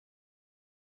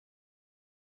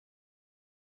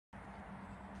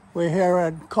We're here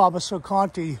at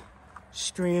Cobbosseecontee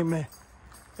stream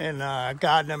in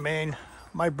Gardner, Maine.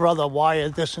 My brother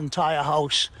wired this entire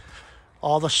house.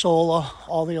 All the solar,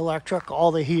 all the electric,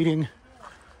 all the heating.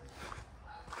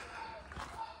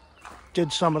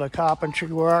 Did some of the carpentry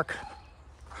work.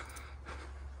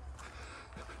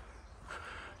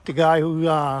 The guy who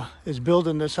is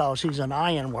building this house, he's an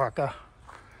iron worker.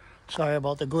 Sorry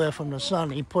about the glare from the sun.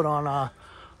 He put on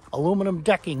aluminum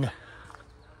decking.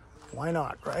 Why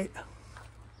not, right?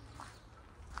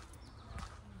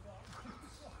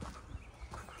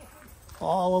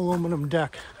 All aluminum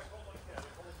deck.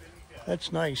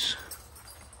 That's nice.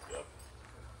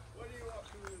 What are you up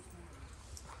to?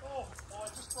 Oh, well, I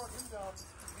just brought him down.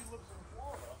 He lives in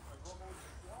Florida. I drove over to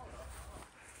Florida.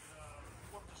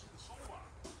 Went to see the solar.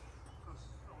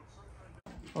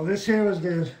 Well, this here is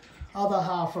the other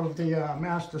half of the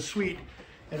master suite,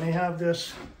 and they have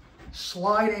this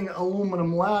sliding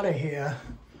aluminum ladder here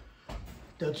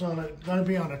that's going to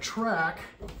be on a track,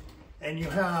 and you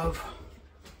have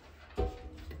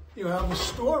a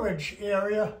storage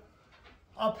area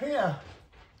up here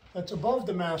that's above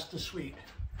the master suite.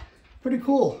 Pretty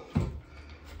cool.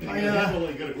 You got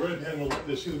a grab handle.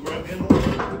 You see the grab handle?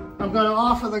 I'm going to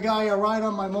offer the guy a ride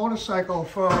on my motorcycle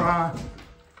for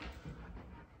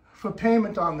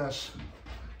payment on this.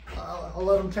 I'll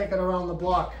let him take it around the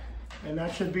block, and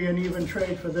that should be an even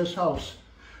trade for this house.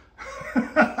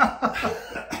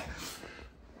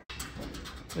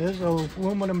 There's an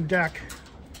aluminum deck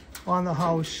on the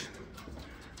house,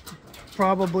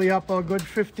 probably up a good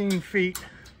 15 feet.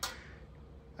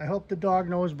 I hope the dog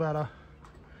knows better.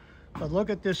 But look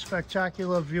at this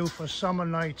spectacular view for summer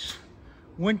nights,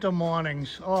 winter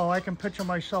mornings. Oh, I can picture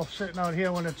myself sitting out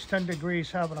here when it's 10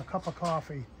 degrees having a cup of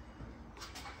coffee.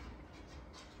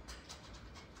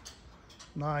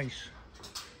 Nice.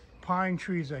 Pine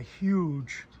trees are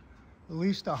huge, at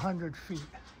least 100 feet.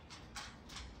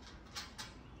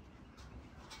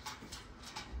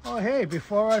 Oh, hey,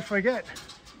 before I forget,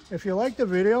 if you like the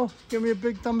video, give me a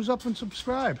big thumbs up and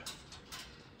subscribe.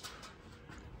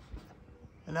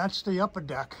 And that's the upper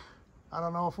deck. I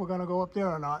don't know if we're gonna go up there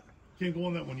or not. Can't go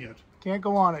on that one yet. Can't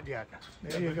go on it yet.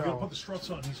 There you He's go. got to put the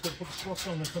struts on. He's got to put the struts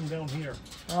on and come down here.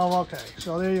 Oh, okay.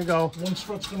 So there you go. One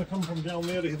strut's going to come from down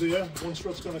there to there. One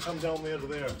strut's going to come down there to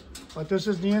there. But this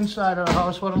is the inside of the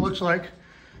house, what it looks like.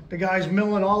 The guy's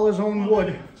milling all his own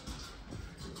wood.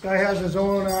 Guy has his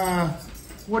own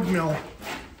wood mill,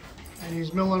 and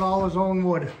he's milling all his own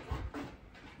wood.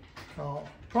 So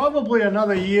probably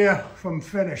another year from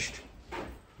finished.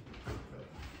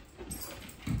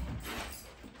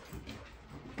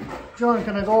 John,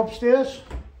 can I go upstairs?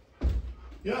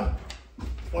 Yeah.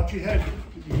 Watch your head.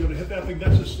 You're going to hit that thing.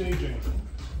 That's the staging.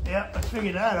 Yep, I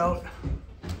figured that out.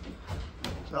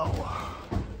 So,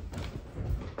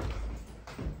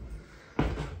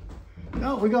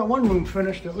 no, we got one room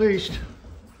finished at least.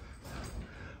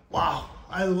 Wow,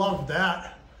 I love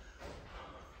that.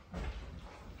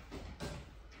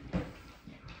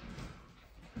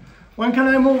 When can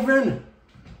I move in?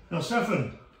 Now,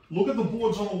 Stefan, look at the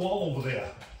boards on the wall over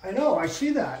there. I know, I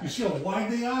see that. You see how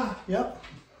wide they are? Yep.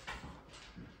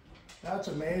 That's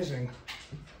amazing.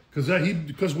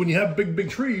 Because when you have big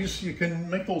trees, you can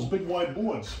make those big wide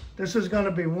boards. This is going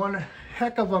to be one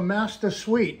heck of a master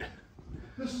suite.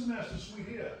 This is master suite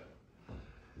here.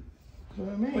 That's what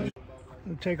I mean.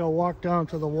 We'll take a walk down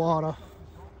to the water.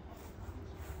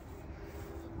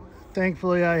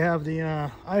 Thankfully, I have the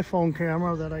iPhone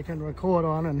camera that I can record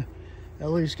on and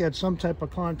at least get some type of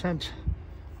content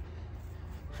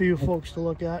for you folks to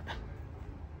look at.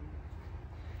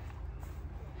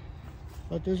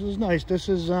 But this is nice. This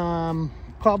is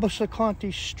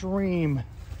Cobbosseecontee stream,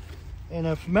 and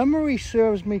if memory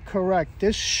serves me correct,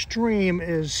 this stream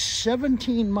is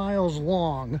 17 miles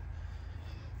long.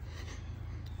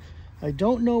 I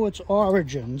don't know its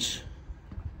origins,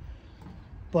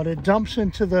 but it dumps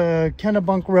into the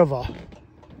Kennebunk River.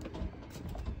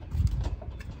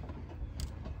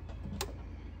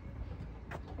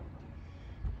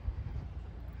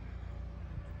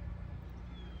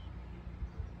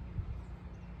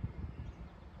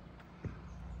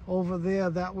 Over there,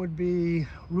 that would be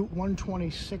Route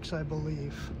 126, I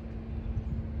believe.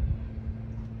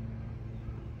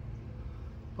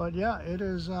 But yeah, it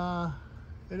is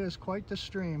quite the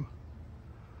stream.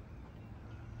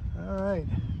 All right.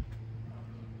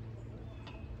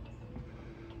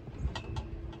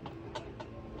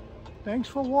 Thanks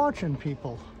for watching,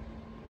 people.